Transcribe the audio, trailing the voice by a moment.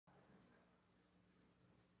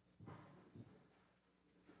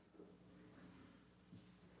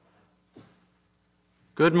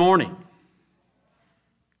Good morning.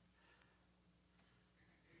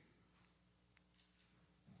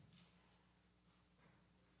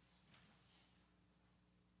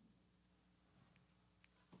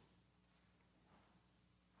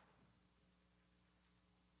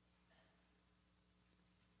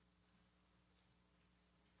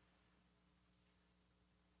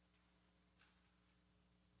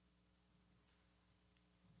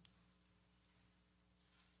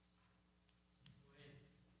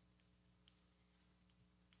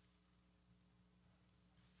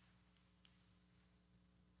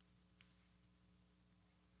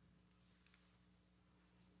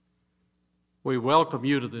 We welcome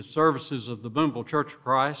you to the services of the Boonville Church of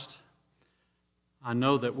Christ. I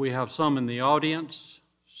know that we have some in the audience,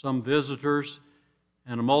 some visitors,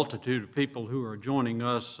 and a multitude of people who are joining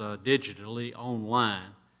us digitally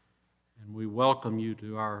online. And we welcome you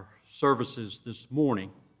to our services this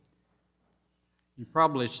morning. You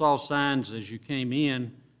probably saw signs as you came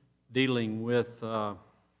in dealing with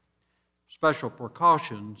special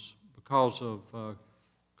precautions because of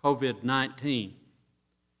COVID-19.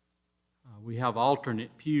 We have alternate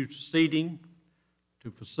pew seating to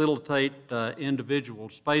facilitate individual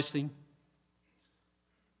spacing.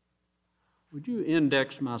 Would you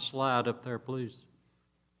index my slide up there, please?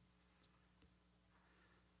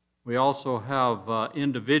 We also have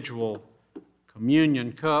individual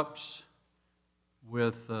communion cups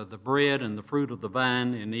with the bread and the fruit of the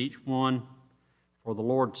vine in each one for the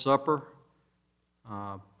Lord's Supper.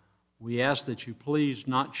 We ask that you please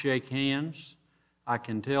not shake hands. I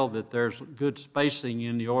can tell that there's good spacing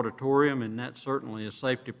in the auditorium, and that's certainly a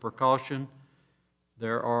safety precaution.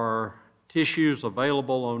 There are tissues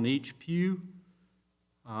available on each pew,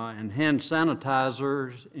 and hand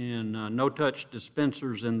sanitizers and no-touch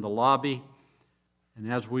dispensers in the lobby.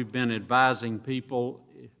 And as we've been advising people,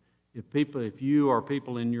 if you or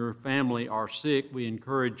people in your family are sick, we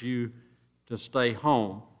encourage you to stay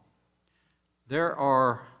home. There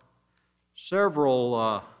are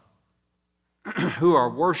several who are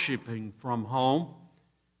worshiping from home.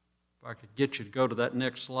 If I could get you to go to that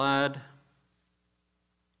next slide.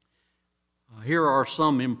 Here are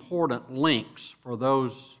some important links for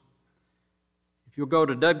those. If you'll go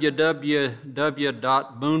to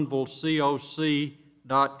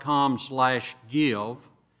www.boonvillecoc.com/give,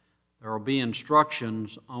 there will be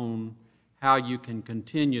instructions on how you can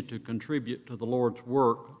continue to contribute to the Lord's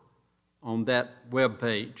work on that web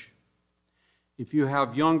page. If you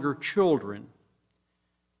have younger children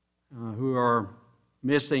who are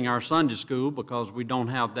missing our Sunday school because we don't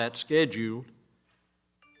have that scheduled,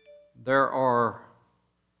 there's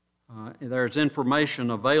information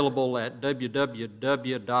available at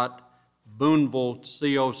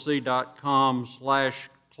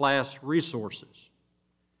www.boonvillecoc.com/class resources.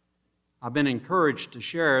 I've been encouraged to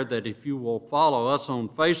share that if you will follow us on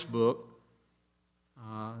Facebook,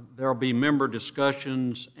 there will be member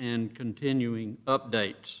discussions and continuing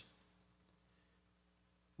updates.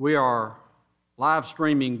 We are live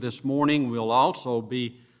streaming this morning. We'll also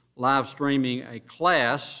be live streaming a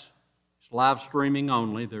class. It's live streaming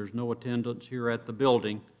only. There's no attendance here at the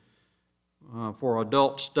building for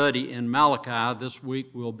adult study in Malachi. This week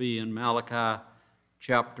we'll be in Malachi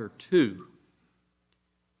chapter 2.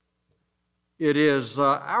 It is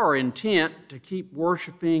our intent to keep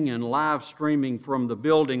worshiping and live streaming from the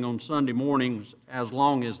building on Sunday mornings as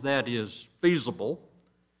long as that is feasible.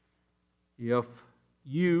 If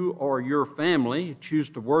you or your family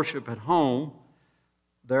choose to worship at home,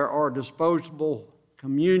 there are disposable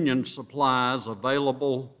communion supplies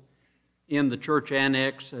available in the church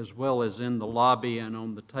annex as well as in the lobby and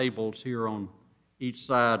on the tables here on each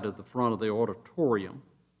side of the front of the auditorium.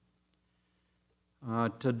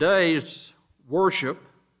 Today's worship,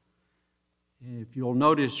 if you'll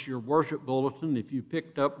notice your worship bulletin, if you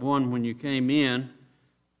picked up one when you came in,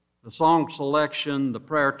 the song selection, the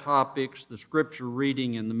prayer topics, the scripture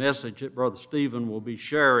reading, and the message that Brother Steven will be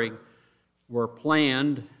sharing were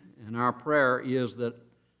planned, and our prayer is that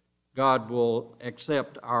God will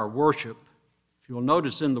accept our worship. If you'll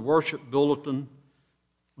notice in the worship bulletin,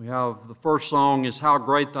 we have the first song is How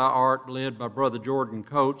Great Thou Art, led by Brother Jordan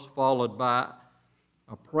Coates, followed by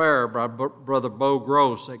a prayer by Brother Bo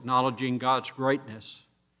Gross acknowledging God's greatness.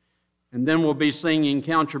 And then we'll be singing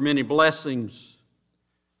Count Your Many Blessings,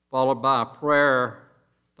 followed by a prayer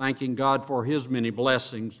thanking God for His many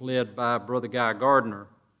blessings, led by Brother Guy Gardner.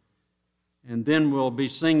 And then we'll be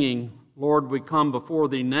singing Lord, We Come Before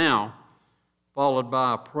Thee Now, followed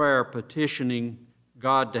by a prayer petitioning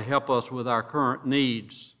God to help us with our current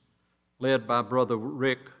needs, led by Brother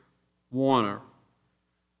Rick Warner.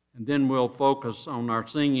 And then we'll focus on our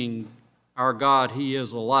our God, He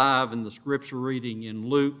is alive, and the scripture reading in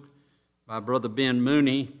Luke by Brother Ben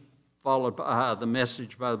Mooney, followed by the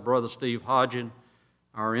message by Brother Steve Hodgin,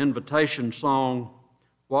 our invitation song,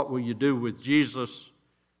 What Will You Do with Jesus,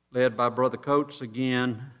 led by Brother Coates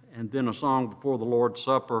again, and then a song before the Lord's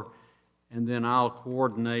Supper, and then I'll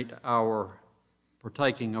coordinate our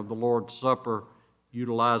partaking of the Lord's Supper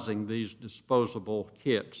utilizing these disposable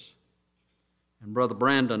kits. And Brother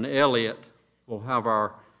Brandon Elliott will have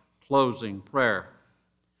our closing prayer.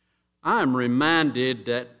 I am reminded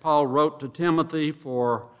that Paul wrote to Timothy,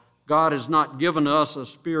 "For God has not given us a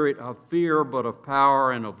spirit of fear, but of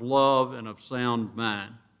power and of love and of sound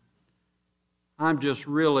mind." I'm just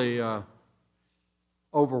really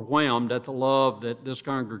overwhelmed at the love that this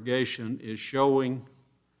congregation is showing.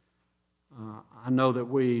 I know that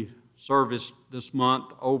we serviced this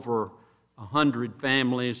month over 100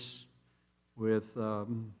 families with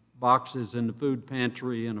boxes in the food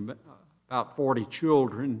pantry and about 40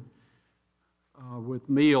 children with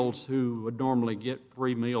meals who would normally get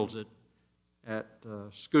free meals at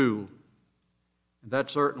school. And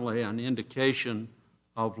that's certainly an indication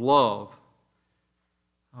of love.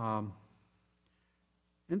 And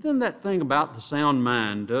then that thing about the sound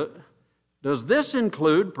mind, does this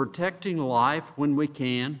include protecting life when we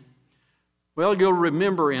can? Well, you'll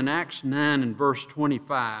remember in Acts 9 and verse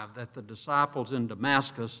 25 that the disciples in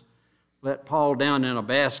Damascus let Paul down in a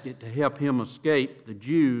basket to help him escape the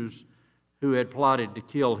Jews who had plotted to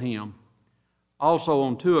kill him. Also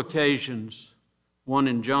on two occasions, one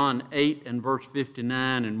in John 8 and verse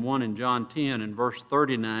 59 and one in John 10 and verse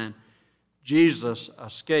 39, Jesus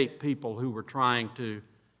escaped people who were trying to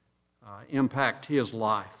impact his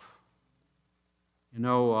life. You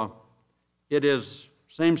know, it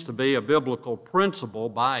seems to be a biblical principle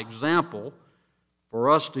by example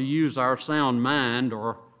for us to use our sound mind,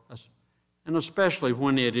 and especially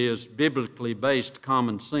when it is biblically based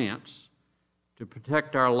common sense, to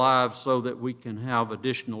protect our lives so that we can have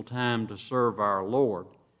additional time to serve our Lord.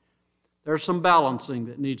 There's some balancing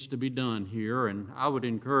that needs to be done here, and I would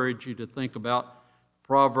encourage you to think about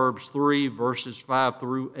Proverbs 3, verses 5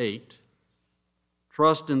 through 8.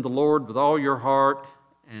 Trust in the Lord with all your heart,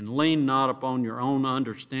 and lean not upon your own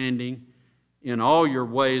understanding. In all your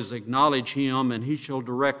ways acknowledge Him, and He shall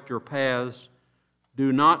direct your paths.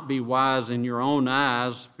 Do not be wise in your own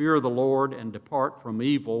eyes. Fear the Lord and depart from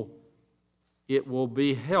evil. It will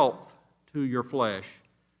be health to your flesh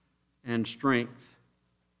and strength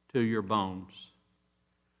to your bones.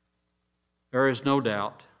 There is no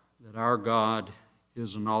doubt that our God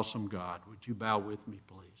is an awesome God. Would you bow with me,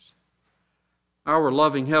 please? Our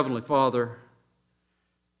loving Heavenly Father,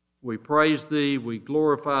 we praise Thee, we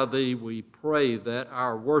glorify Thee, we pray that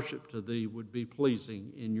our worship to Thee would be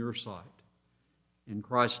pleasing in Your sight. In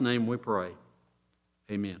Christ's name we pray.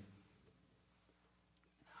 Amen.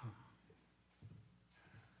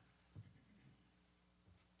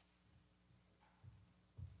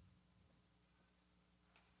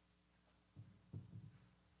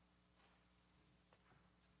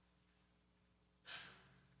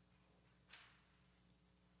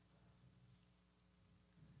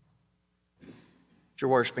 If you're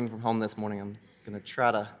worshiping from home this morning, I'm going to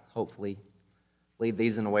try to hopefully lead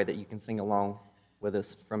these in a way that you can sing along with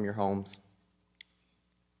us from your homes.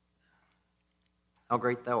 How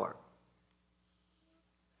great Thou art.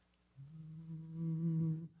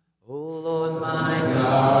 O Lord my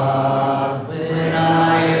God, when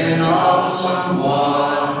I in awesome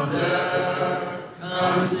wonder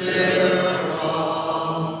consider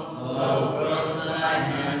all the worlds Thy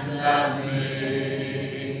hands have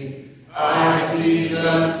made, I see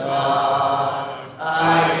the stars,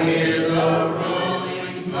 I hear the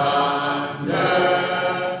rolling thunder,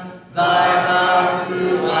 Thy power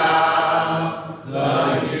throughout the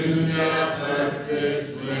universe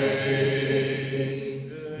display.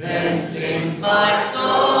 Then sings my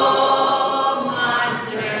soul, my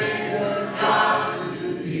Savior God, to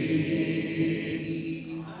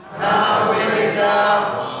Thee. How great Thou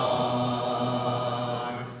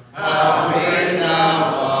art, how great Thou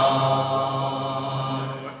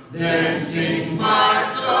art. Then sings my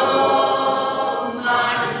soul,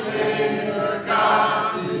 my Savior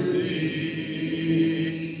God, to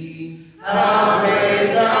Thee. How great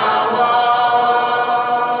Thou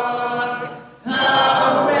art,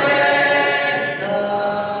 how great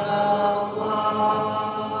Thou art.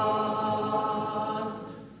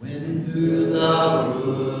 When through the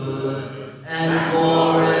woods and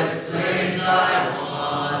forest glades I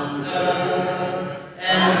wander,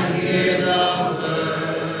 and hear the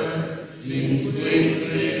birds sing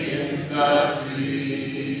sweetly in the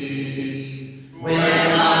trees.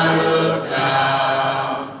 When I look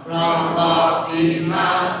down from the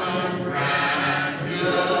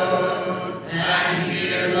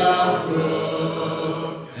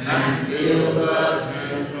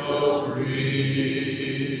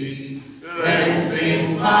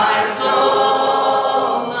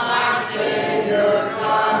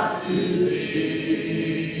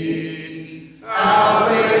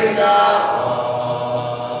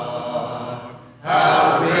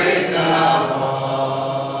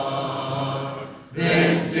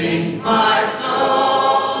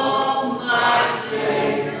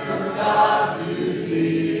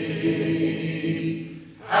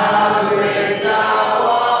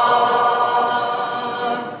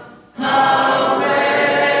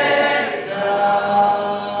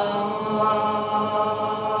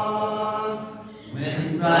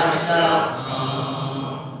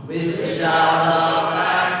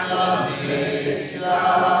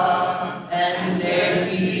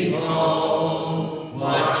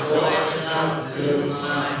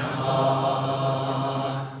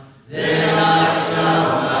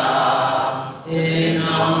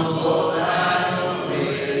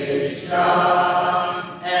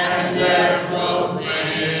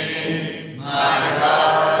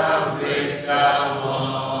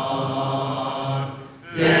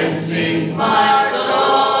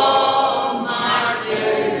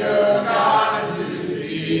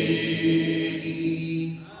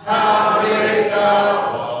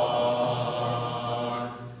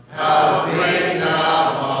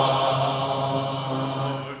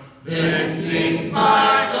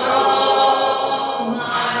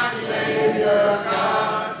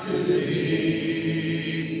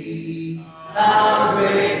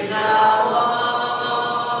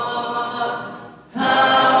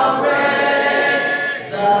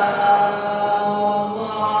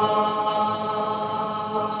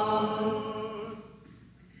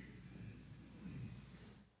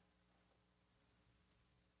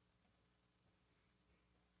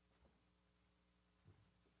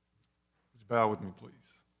Bow with me, please.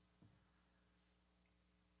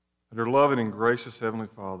 Our loving and gracious Heavenly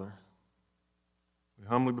Father, we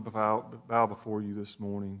humbly bow before you this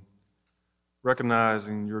morning,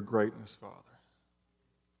 recognizing your greatness, Father,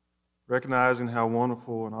 recognizing how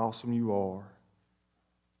wonderful and awesome you are.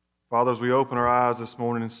 Father, as we open our eyes this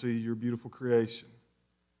morning and see your beautiful creation,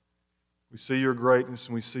 we see your greatness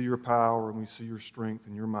and we see your power and we see your strength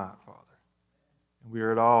and your might, Father. And we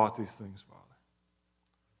are at awe at these things, Father.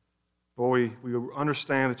 Lord, we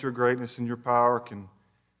understand that your greatness and your power can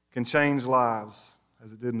change lives,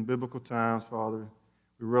 as it did in biblical times, Father.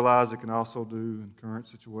 We realize it can also do in current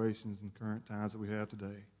situations and current times that we have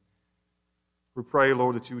today. We pray,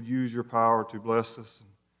 Lord, that you would use your power to bless us and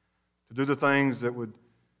to do the things that would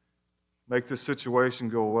make this situation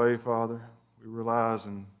go away, Father. We realize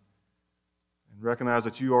and recognize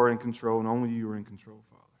that you are in control and only you are in control,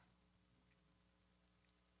 Father.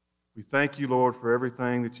 We thank you, Lord, for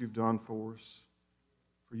everything that you've done for us,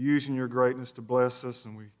 for using your greatness to bless us,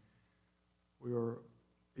 and we are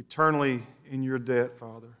eternally in your debt,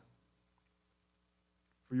 Father,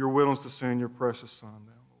 for your willingness to send your precious Son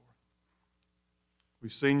down, Lord.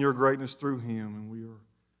 We've seen your greatness through him, and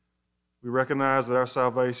we recognize that our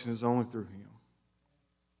salvation is only through him.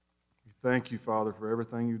 We thank you, Father, for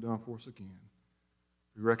everything you've done for us again.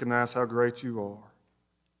 We recognize how great you are.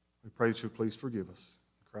 We pray that you'll please forgive us.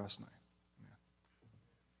 In Christ's name. Amen.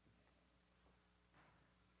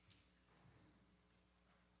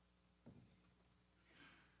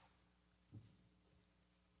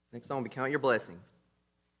 Next song will be Count Your Blessings.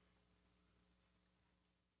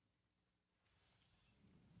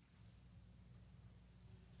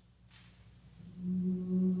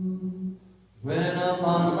 When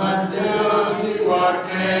upon life's bills you are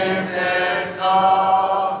tempest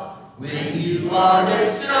tossed, when you are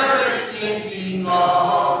discouraged, thinking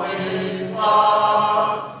all is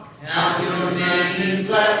lost, count your many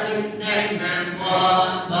blessings, name them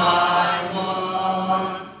one by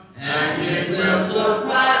one, and it will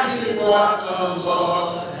surprise you what the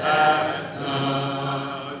Lord has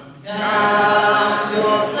done. Count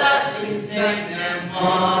your blessings, name them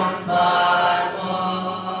one by one.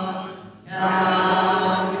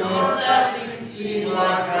 Count your blessings, see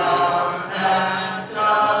what God has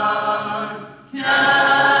done.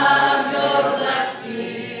 Count your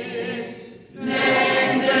blessings,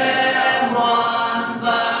 name them one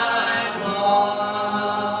by one.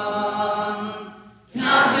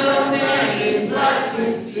 Count your many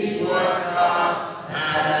blessings, see what God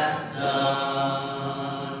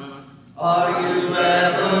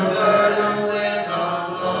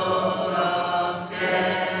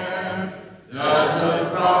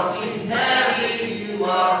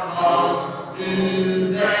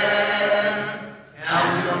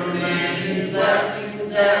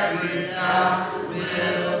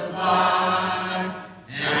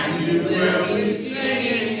you will be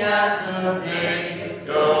singing as the days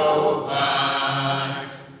go by.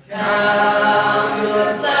 Count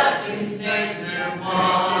your blessings, name them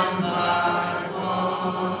one by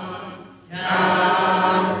one.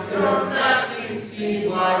 Count your blessings, see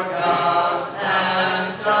what God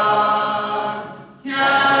has done.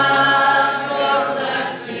 Count your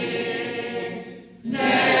blessings,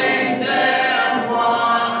 name them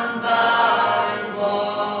one by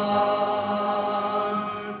one.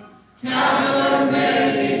 Count your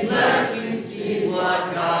many blessings, see what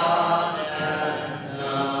God has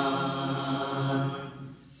done.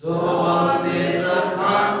 So amid the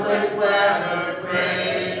conflict, whether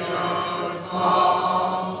great or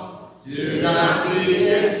small, do not be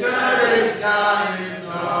discouraged, God is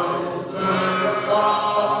over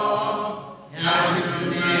all. Count your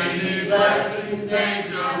many blessings,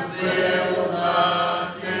 angels will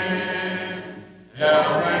attend.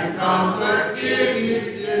 Help and comfort give you to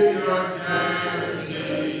your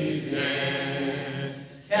journey's end.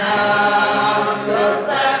 Count your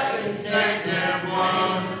blessings, name them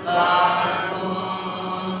one by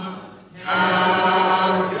one.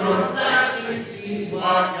 Count your blessings, see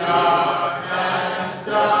what God has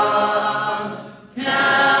done.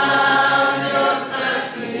 Count your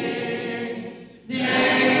blessings,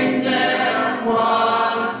 name them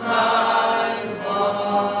one by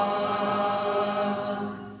one.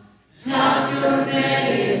 Count your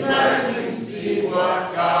many blessings, see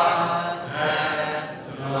what God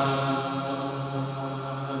has done.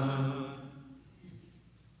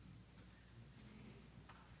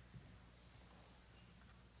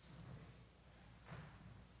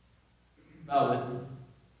 Bow with me.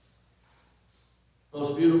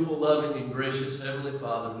 Most beautiful, loving, and gracious Heavenly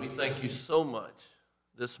Father, we thank you so much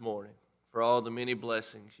this morning for all the many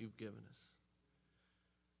blessings you've given us.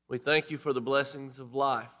 We thank you for the blessings of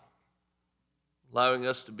life, allowing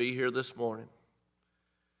us to be here this morning.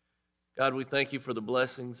 God, we thank you for the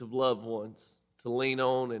blessings of loved ones to lean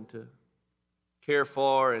on and to care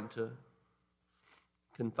for and to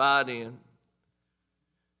confide in.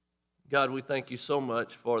 God, we thank you so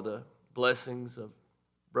much for the blessings of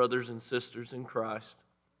brothers and sisters in Christ.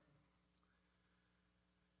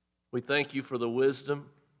 We thank you for the wisdom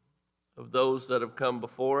of those that have come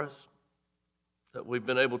before us, that we've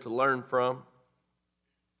been able to learn from.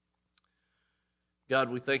 God,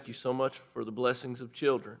 we thank you so much for the blessings of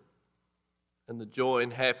children and the joy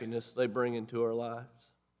and happiness they bring into our lives.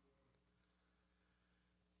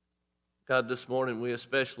 God, this morning we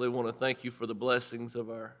especially want to thank you for the blessings of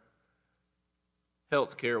our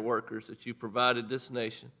healthcare workers that you provided this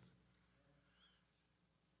nation.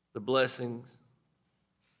 The blessings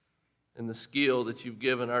and the skill that you've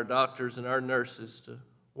given our doctors and our nurses to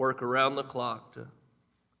work around the clock to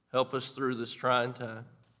help us through this trying time.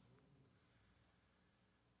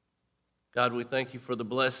 God, we thank you for the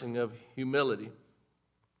blessing of humility,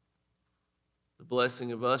 the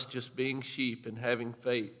blessing of us just being sheep and having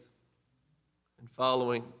faith and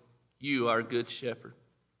following you, our good shepherd.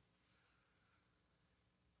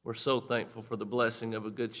 We're so thankful for the blessing of a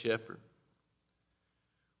good shepherd.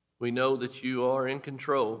 We know that you are in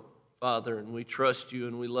control, Father, and we trust you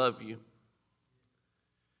and we love you.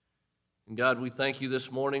 And God, we thank you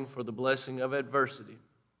this morning for the blessing of adversity,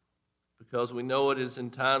 because we know it is in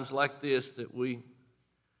times like this that we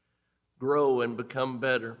grow and become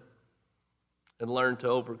better and learn to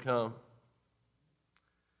overcome.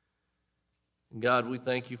 And God, we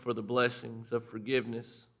thank you for the blessings of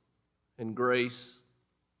forgiveness and grace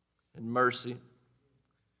and mercy.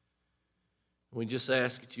 We just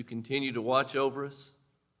ask that you continue to watch over us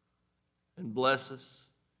and bless us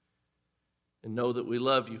and know that we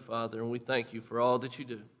love you, Father, and we thank you for all that you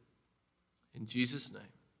do. In Jesus' name,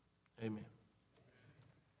 amen.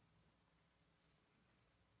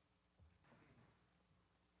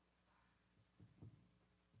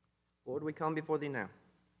 Lord, we come before thee now.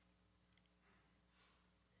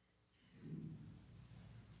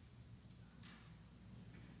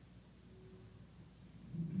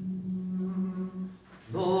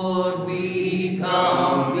 Lord, we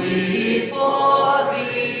come before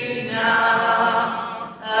thee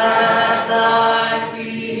now, at thy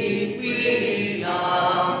feet we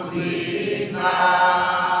humbly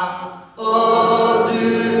bow. Oh,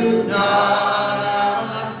 do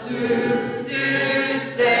not assume to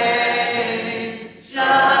stay,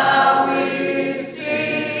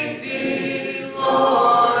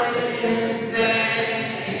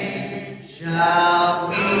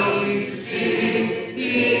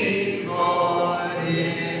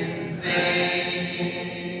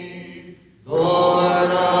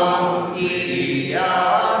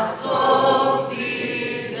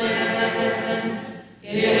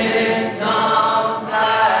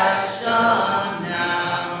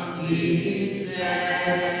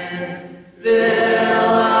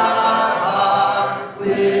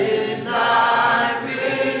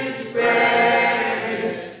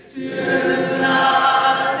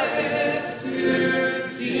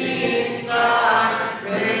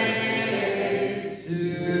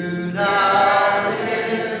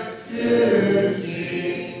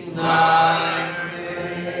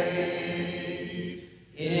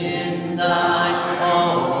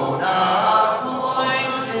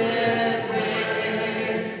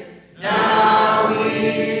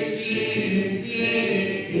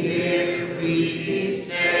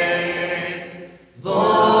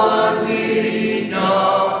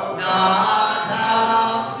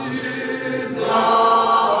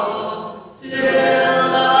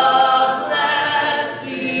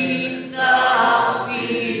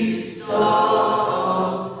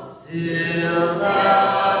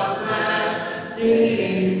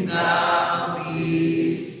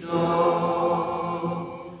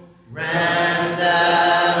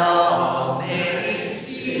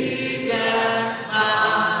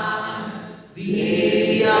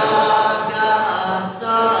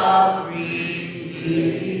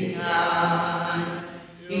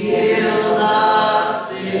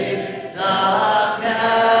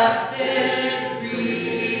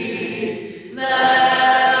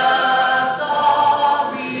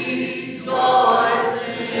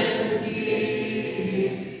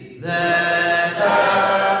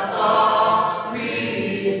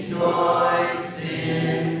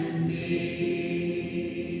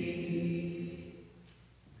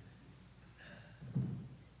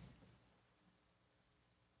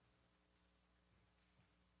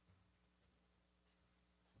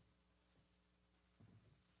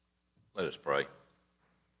 Let us pray.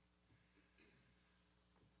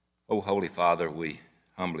 Oh, Holy Father, we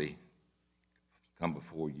humbly come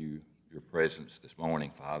before you, your presence this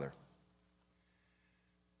morning, Father.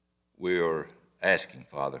 We are asking,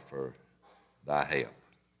 Father, for thy help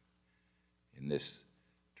in this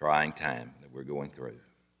trying time that we're going through,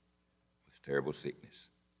 this terrible sickness.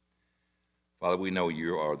 Father, we know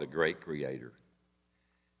you are the great creator,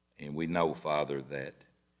 and we know, Father, that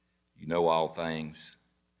you know all things,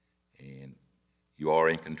 and you are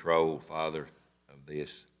in control, Father, of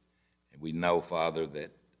this. And we know, Father, that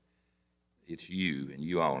it's you and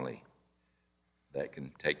you only that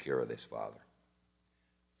can take care of this, Father.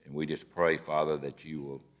 And we just pray, Father, that you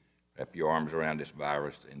will wrap your arms around this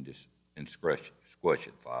virus and squash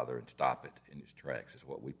it, Father, and stop it in its tracks is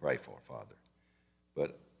what we pray for, Father.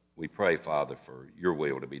 But we pray, Father, for your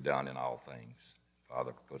will to be done in all things,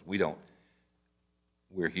 Father, because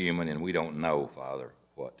we're human and we don't know, Father,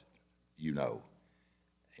 what you know.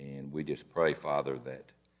 And we just pray, Father,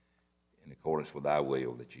 that in accordance with thy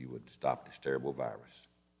will, that you would stop this terrible virus.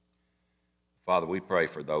 Father, we pray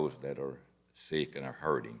for those that are sick and are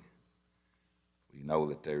hurting. We know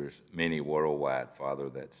that there's many worldwide, Father,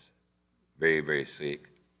 that's very, very sick,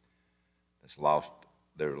 that's lost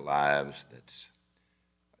their lives,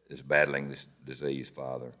 that's battling this disease,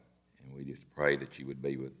 Father. And we just pray that you would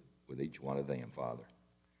be with each one of them, Father.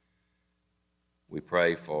 We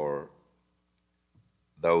pray for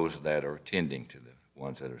those that are tending to the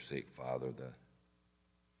ones that are sick, Father,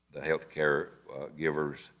 the health care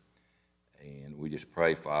givers. And we just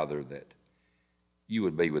pray, Father, that you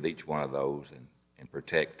would be with each one of those and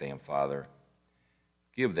protect them, Father.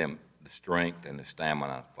 Give them the strength and the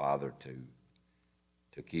stamina, Father,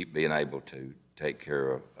 to keep being able to take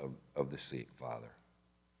care of the sick, Father.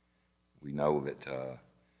 We know that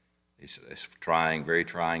it's trying, very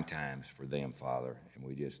trying times for them, Father, and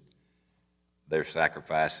they're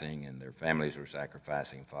sacrificing and their families are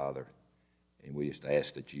sacrificing, Father, and we just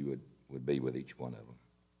ask that you would be with each one of them.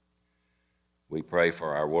 We pray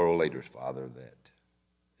for our world leaders, Father, that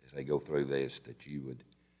as they go through this, that you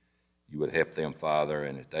would help them, Father,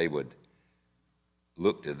 and that they would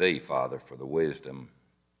look to thee, Father, for the wisdom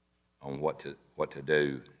on what to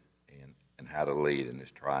do and how to lead in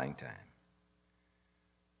this trying time.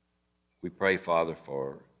 We pray, Father,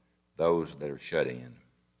 for those that are shut in,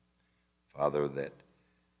 Father, that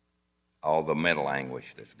all the mental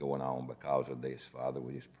anguish that's going on because of this, Father,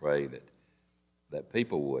 we just pray that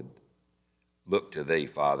people would look to thee,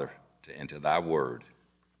 Father, and to thy word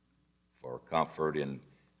for comfort and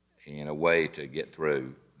a way to get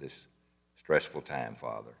through this stressful time,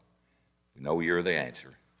 Father. We know you're the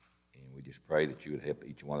answer, and we just pray that you would help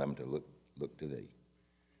each one of them to look to thee.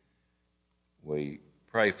 We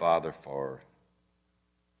pray, Father, for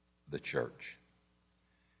the church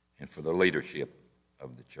and for the leadership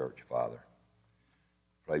of the church, Father.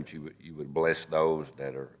 Pray that you would bless those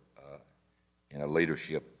that are in a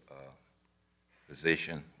leadership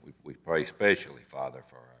position. We pray especially, Father,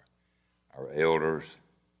 for our elders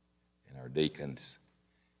and our deacons,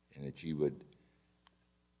 and that you would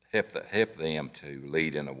help them to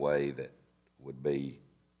lead in a way that would be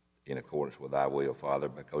in accordance with thy will, Father,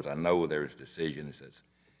 because I know there's decisions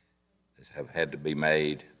that have had to be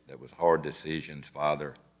made that was hard decisions,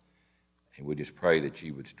 Father, and we just pray that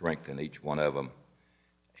you would strengthen each one of them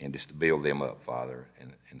and just to build them up, Father,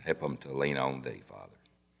 and help them to lean on thee, Father.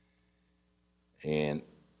 And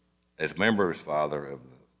as members, Father, of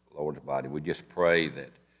the Lord's body, we just pray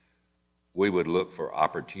that we would look for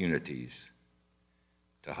opportunities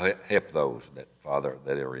to help those that, Father,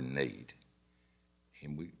 that are in need.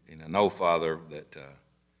 And I know, Father, that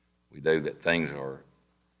we're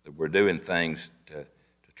doing things to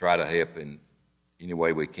try to help in any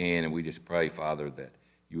way we can, and we just pray, Father, that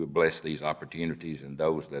you would bless these opportunities and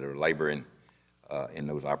those that are laboring in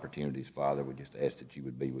those opportunities, Father. We just ask that you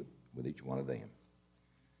would be with each one of them.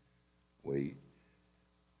 We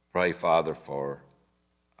pray, Father, for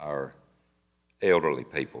our elderly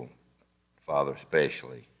people, Father,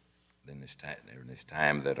 especially in this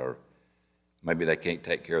time that are maybe they can't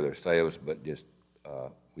take care of themselves, but just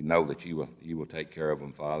we know that you will take care of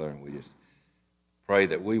them, Father, and we just pray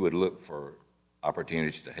that we would look for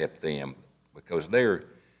opportunities to help them, because they're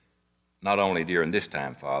not only during this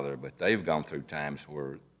time, Father, but they've gone through times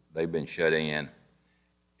where they've been shut in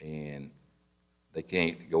and they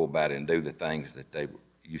can't go about and do the things that they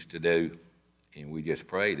used to do, and we just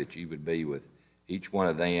pray that you would be with each one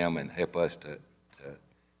of them and help us to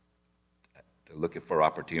look for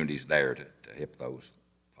opportunities there to help those,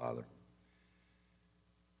 Father.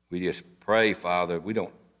 We just pray, Father, we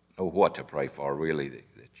don't know what to pray for, really,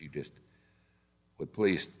 that you just would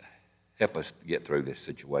please help us to get through this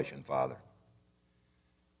situation, Father.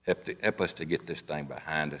 Help us to get this thing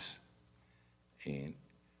behind us. And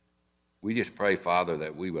we just pray, Father,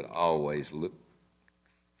 that we would always look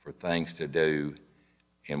for things to do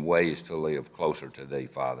and ways to live closer to Thee,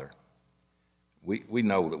 Father. We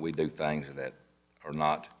know that we do things that are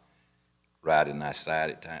not right in Thy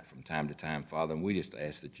sight from time to time, Father, and we just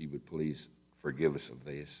ask that You would please forgive us of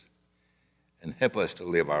this and help us to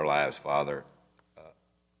live our lives, Father,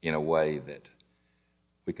 in a way that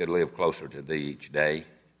we could live closer to Thee each day,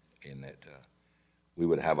 and that we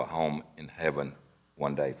would have a home in heaven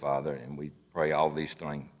one day, Father. And we pray all these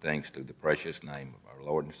things through the precious name of our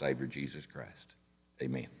Lord and Savior, Jesus Christ.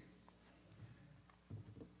 Amen.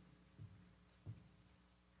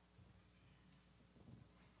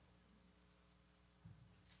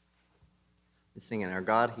 We're singing, Our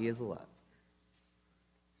God, He is alive.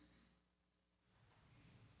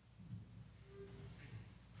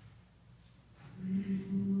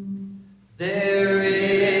 There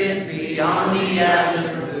is beyond the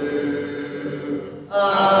azure blue a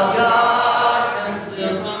God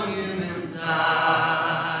concealed from human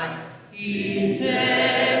sight. He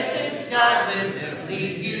tinted skies with heavenly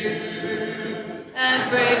hue and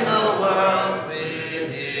framed the worlds with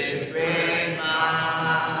His great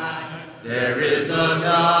might. There is a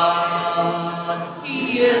God,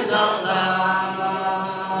 He is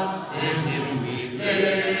alive. In Him we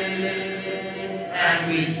live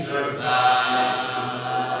and we survive.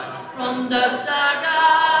 From the start,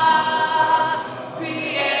 God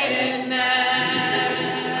created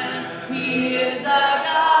man. He is our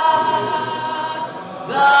God,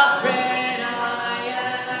 the great I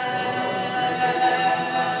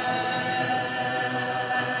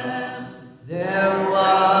am. There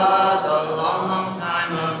was a long, long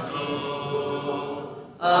time ago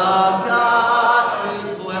a God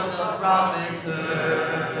whose voice the prophets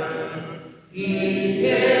heard. He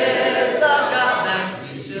is the God that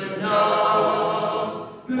we should know,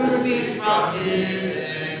 who speaks from His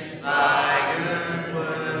inspired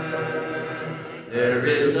word. There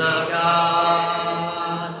is a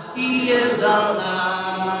God, He is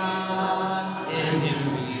alive. In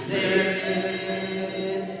Him we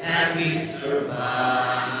live and we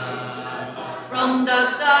survive. From the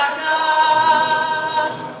start,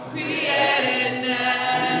 God created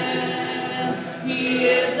man. He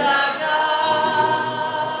is our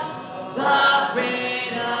God, the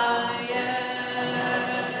great I am.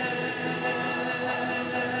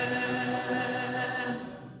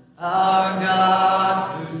 Our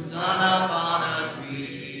God who sung upon a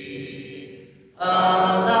tree,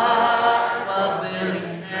 alive was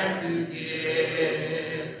willing there to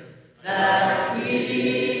give, that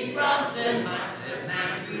we from sin might set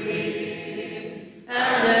man free,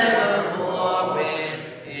 and evermore with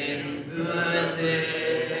Him could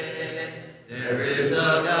live. There is a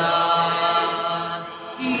God,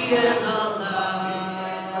 He is alive.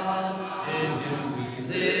 In Him we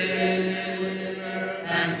live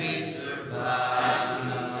and we survive.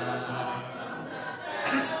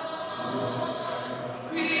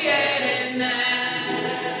 Created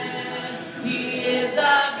man, He is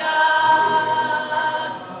our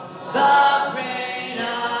God, the great I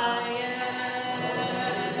am.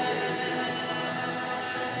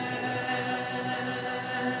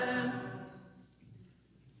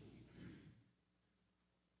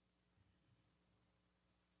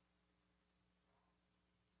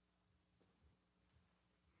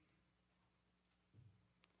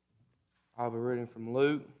 I'll be reading from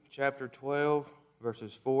Luke chapter 12,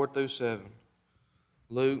 verses 4 through 7.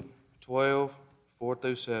 Luke 12, 4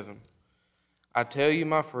 through 7. I tell you,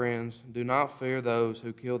 my friends, do not fear those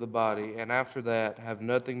who kill the body, and after that have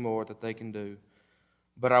nothing more that they can do.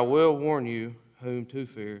 But I will warn you whom to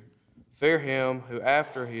fear. Fear him who,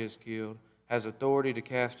 after he is killed, has authority to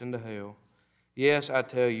cast into hell. Yes, I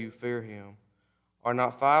tell you, fear him. Are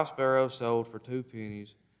not 5 sparrows sold for 2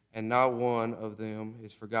 pennies, and not one of them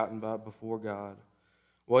is forgotten before God?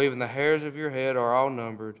 Well, even the hairs of your head are all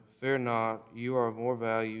numbered. Fear not, you are of more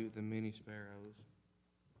value than many sparrows.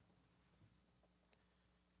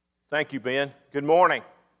 Thank you, Ben. Good morning.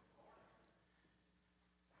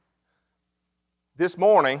 This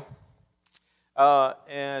morning,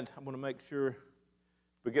 and I'm going to make sure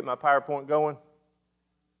we get my PowerPoint going.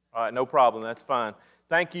 All right, no problem. That's fine.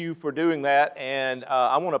 Thank you for doing that, and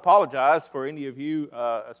I want to apologize for any of you,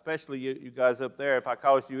 especially you guys up there, if I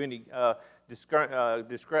caused you any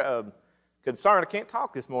concern. I can't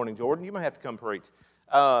talk this morning, Jordan. You may have to come preach.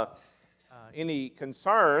 Any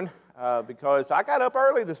concern, because I got up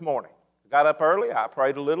early this morning. I got up early, I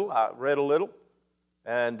prayed a little, I read a little,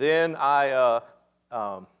 and then I,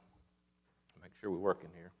 make sure we're working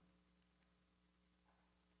here.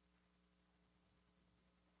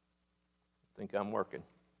 think I'm working.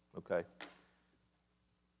 Okay.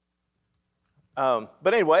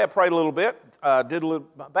 But anyway, I prayed a little bit.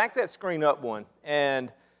 Back that screen up one.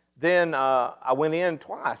 And then I went in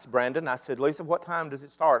twice, Brandon. I said, Lisa, what time does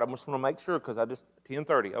it start? I just want to make sure because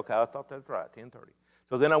 10:30. Okay, I thought that was right, 10:30.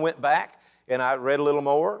 So then I went back and I read a little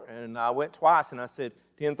more and I went twice and I said,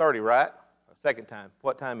 10:30, right? Second time.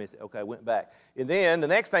 What time is it? Okay, I went back. And then the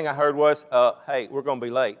next thing I heard was, hey, we're going to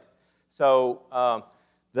be late. So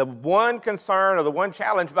the one concern or the one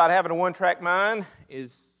challenge about having a one-track mind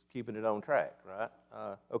is keeping it on track, right?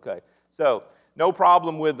 Okay. So no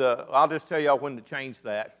problem with I'll just tell y'all when to change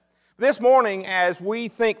that. This morning, as we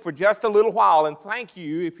think for just a little while, and thank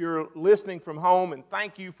you if you're listening from home, and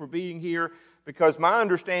thank you for being here, because my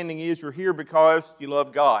understanding is you're here because you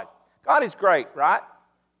love God. God is great, right?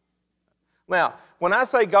 Now, when I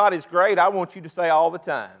say God is great, I want you to say all the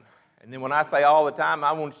time. And then when I say all the time,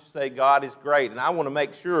 I want you to say God is great. And I want to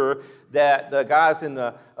make sure that the guys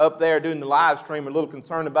up there doing the live stream are a little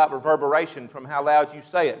concerned about reverberation from how loud you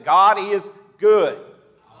say it. God is good.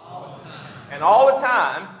 All the time. And all the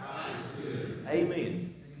time, God is good.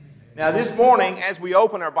 Amen. Now this morning, as we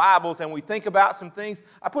open our Bibles and we think about some things,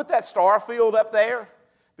 I put that star field up there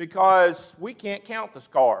because we can't count the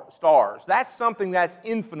stars. That's something that's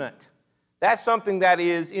infinite. That's something that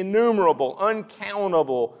is innumerable,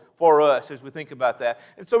 uncountable for us as we think about that.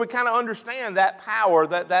 And so we kind of understand that power,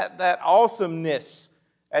 that awesomeness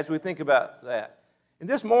as we think about that. And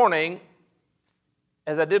this morning,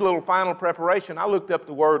 as I did a little final preparation, I looked up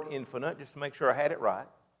the word infinite just to make sure I had it right.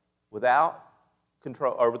 Without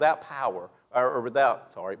control, or without power, or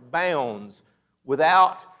without, bounds,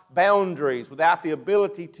 without boundaries, without the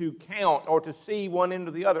ability to count or to see one end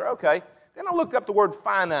or the other. Okay, then I looked up the word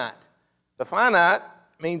finite. The finite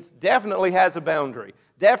means definitely has a boundary,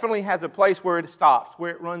 definitely has a place where it stops, where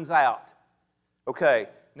it runs out. Okay,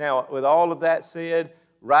 now with all of that said,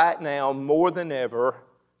 right now, more than ever,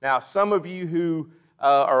 now some of you who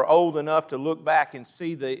are old enough to look back and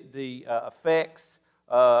see the effects,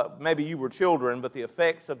 maybe you were children, but the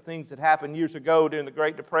effects of things that happened years ago during the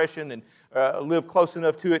Great Depression and lived close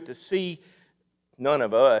enough to it to see, none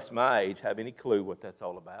of us my age have any clue what that's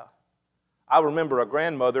all about. I remember a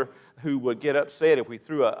grandmother who would get upset if we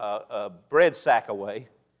threw a bread sack away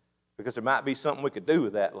because there might be something we could do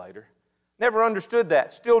with that later. Never understood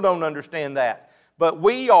that. Still don't understand that. But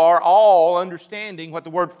we are all understanding what the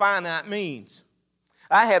word finite means.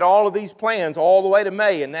 I had all of these plans all the way to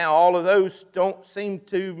May, and now all of those don't seem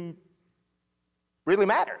to really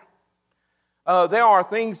matter. There are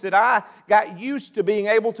things that I got used to being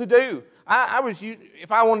able to do.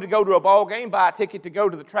 If I wanted to go to a ball game, buy a ticket to go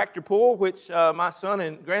to the tractor pull, which my son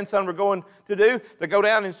and grandson were going to do, to go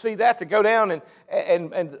down and see that, to go down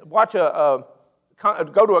and watch any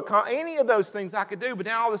of those things I could do, but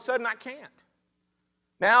now all of a sudden I can't.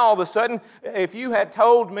 Now all of a sudden, if you had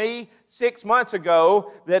told me 6 months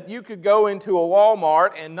ago that you could go into a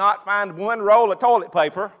Walmart and not find one roll of toilet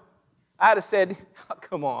paper, I'd have said, oh,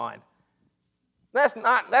 come on. That's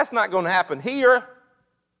not going to happen here.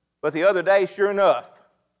 But the other day, sure enough,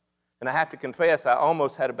 and I have to confess, I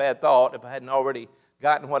almost had a bad thought if I hadn't already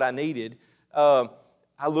gotten what I needed. I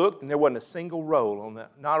looked, and there wasn't a single roll on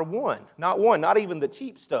that. Not one, not even the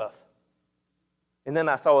cheap stuff. And then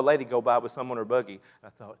I saw a lady go by with some on her buggy.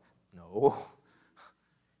 I thought, no,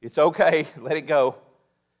 it's okay, let it go.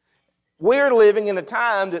 We're living in a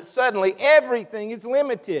time that suddenly everything is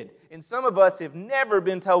limited. And some of us have never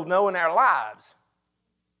been told no in our lives.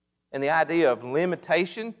 And the idea of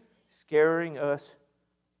limitation scaring us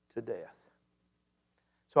to death.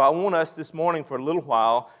 So I want us this morning for a little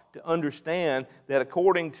while to understand that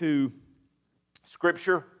according to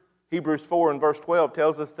Scripture, Hebrews 4 and verse 12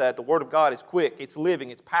 tells us that the Word of God is quick, it's living,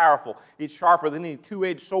 it's powerful, it's sharper than any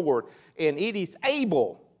two-edged sword, and it is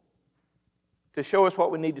able to show us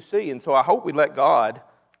what we need to see. And so I hope we let God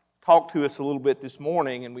talk to us a little bit this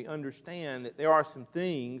morning and we understand that there are some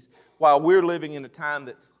things, while we're living in a time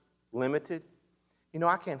that's limited. You know,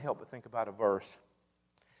 I can't help but think about a verse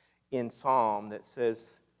in Psalm that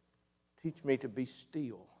says, teach me to be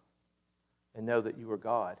still and know that you are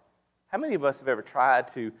God. How many of us have ever tried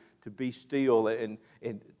to be still and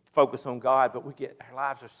focus on God, but our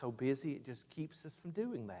lives are so busy, it just keeps us from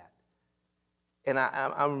doing that. And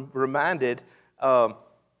I'm reminded, when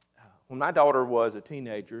my daughter was a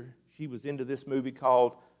teenager, she was into this movie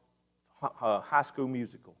called High School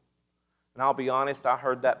Musical. And I'll be honest, I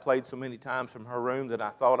heard that played so many times from her room that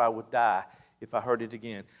I thought I would die if I heard it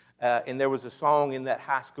again. And there was a song in that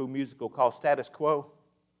High School Musical called Status Quo.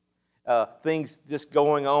 Things just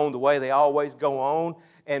going on the way they always go on.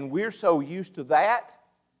 And we're so used to that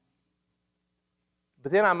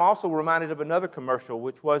But then I'm also reminded of another commercial,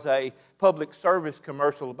 which was a public service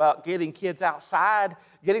commercial about getting kids outside,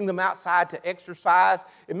 getting them outside to exercise.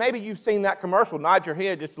 And maybe you've seen that commercial. Nod your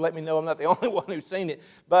head just to let me know I'm not the only one who's seen it.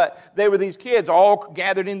 But there were these kids all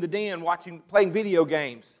gathered in the den playing video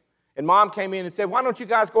games. And Mom came in and said, "Why don't you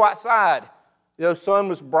guys go outside?" The sun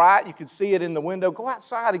was bright. You could see it in the window. Go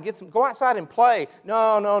outside and go outside and play.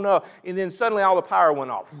 No, no, no. And then suddenly all the power went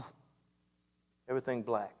off. Everything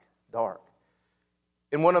black, dark.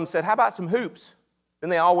 And one of them said, "How about some hoops?" Then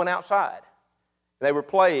they all went outside. They were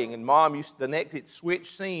playing, and the next it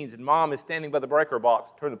switched scenes, and Mom is standing by the breaker box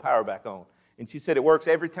to turn the power back on. And she said it works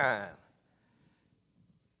every time.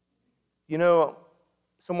 You know,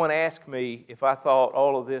 someone asked me if I thought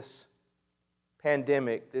all of this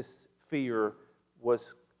pandemic, this fear,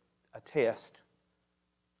 was a test.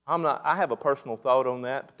 I have a personal thought on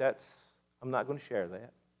that, but I'm not going to share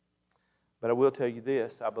that. But I will tell you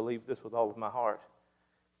this, I believe this with all of my heart.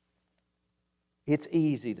 It's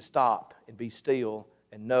easy to stop and be still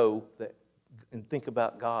and know that and think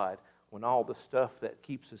about God when all the stuff that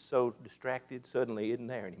keeps us so distracted suddenly isn't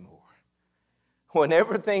there anymore. When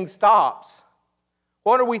everything stops,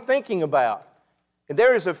 what are we thinking about? And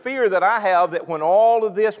there is a fear that I have that when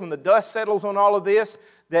the dust settles on all of this,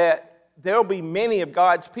 that there'll be many of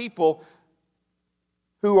God's people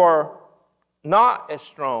who are not as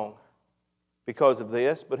strong because of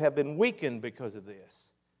this, but have been weakened because of this.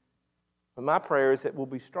 But my prayer is that we'll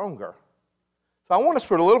be stronger. So I want us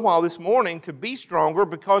for a little while this morning to be stronger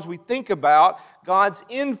because we think about God's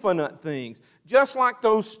infinite things, just like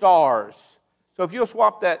those stars. So if you'll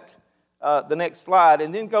swap that, the next slide,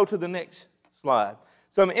 and then go to the next slide.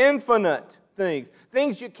 Some infinite things,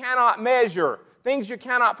 things you cannot measure, things you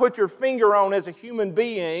cannot put your finger on as a human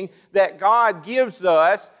being that God gives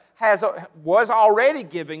us, was already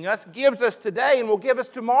giving us, gives us today, and will give us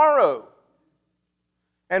tomorrow.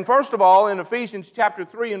 And first of all, in Ephesians chapter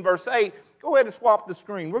 3 and verse 8, go ahead and swap the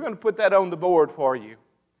screen. We're going to put that on the board for you.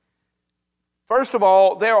 First of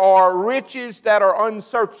all, there are riches that are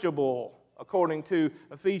unsearchable, according to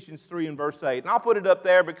Ephesians 3 and verse 8. And I'll put it up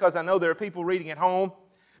there because I know there are people reading at home.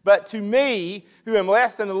 But to me, who am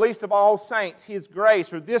less than the least of all saints, His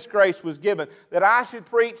grace, or this grace was given, that I should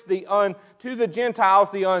preach to the Gentiles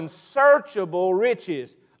the unsearchable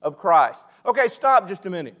riches of Christ. Okay, stop just a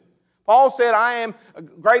minute. Paul said, I am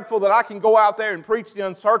grateful that I can go out there and preach the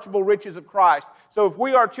unsearchable riches of Christ. So if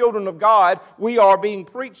we are children of God, we are being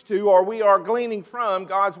preached to, or we are gleaning from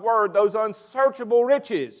God's Word, those unsearchable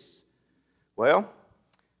riches. Well,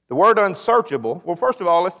 the word unsearchable, well, first of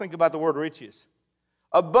all, let's think about the word riches.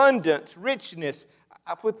 Abundance, richness.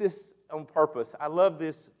 I put this on purpose. I love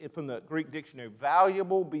this from the Greek dictionary.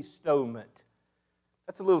 Valuable bestowment.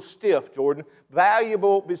 That's a little stiff, Jordan.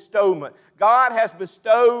 Valuable bestowment. God has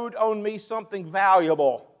bestowed on me something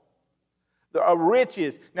valuable. There are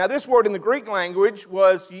riches. Now, this word in the Greek language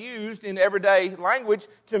was used in everyday language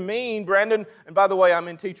to mean, Brandon, and by the way, I'm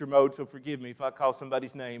in teacher mode, so forgive me if I call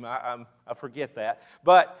somebody's name. I forget that.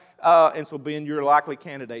 But, and so, Ben, you're a likely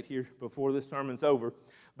candidate here before this sermon's over.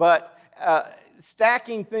 But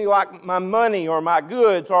stacking things like my money or my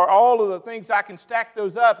goods or all of the things, I can stack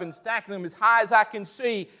those up and stack them as high as I can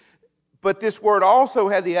see. But this word also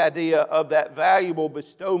had the idea of that valuable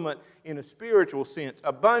bestowment in a spiritual sense.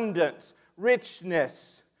 Abundance,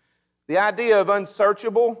 richness. The idea of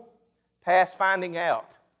unsearchable, past finding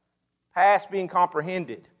out, past being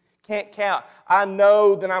comprehended. Can't count. I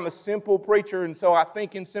know that I'm a simple preacher and so I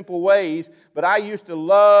think in simple ways, but I used to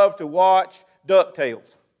love to watch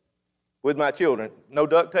DuckTales with my children. No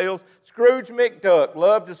DuckTales? Scrooge McDuck.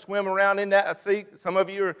 Loved to swim around in that. I see some of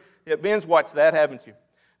you have Ben's watched that, haven't you?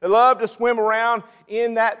 They love to swim around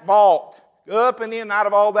in that vault, up and in out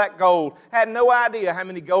of all that gold. Had no idea how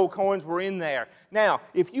many gold coins were in there. Now,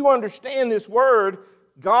 if you understand this word,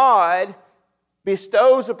 God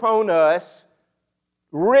bestows upon us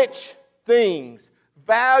rich things,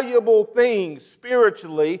 valuable things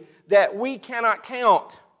spiritually that we cannot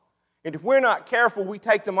count. And if we're not careful, we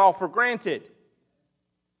take them all for granted.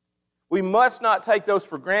 We must not take those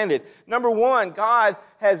for granted. Number one, God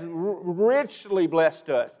has richly blessed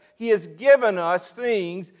us. He has given us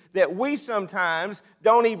things that we sometimes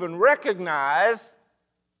don't even recognize,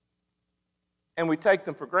 and we take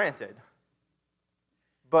them for granted.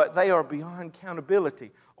 But they are beyond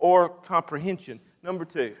countability or comprehension. Number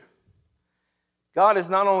two, God has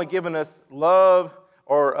not only given us love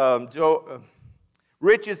or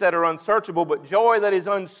riches that are unsearchable, but joy that is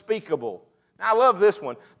unspeakable. Now, I love this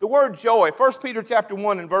one. The word joy, 1 Peter chapter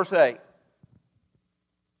 1 and verse 8.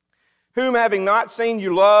 Whom having not seen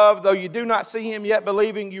you love, though you do not see Him yet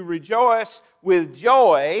believing, you rejoice with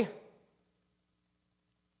joy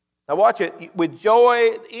Now watch it. With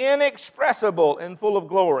joy inexpressible and full of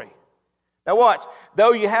glory. Now watch.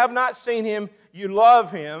 Though you have not seen him, you love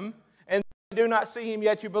him. And you do not see him,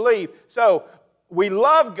 yet you believe. So, we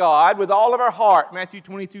love God with all of our heart. Matthew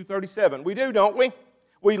 22:37. We do, don't we?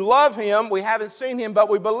 We love him. We haven't seen him, but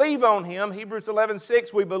we believe on him. Hebrews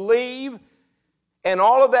 11:6. We believe. And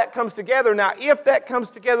all of that comes together. Now, if that comes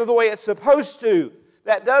together the way it's supposed to,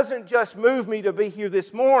 that doesn't just move me to be here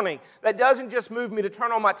this morning. That doesn't just move me to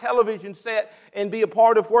turn on my television set and be a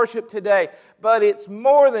part of worship today. But it's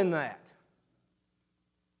more than that.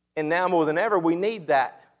 And now more than ever, we need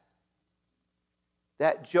that.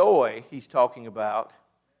 That joy he's talking about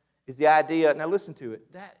is the idea, now listen to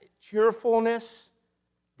it, that cheerfulness,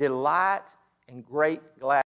 delight, and great gladness.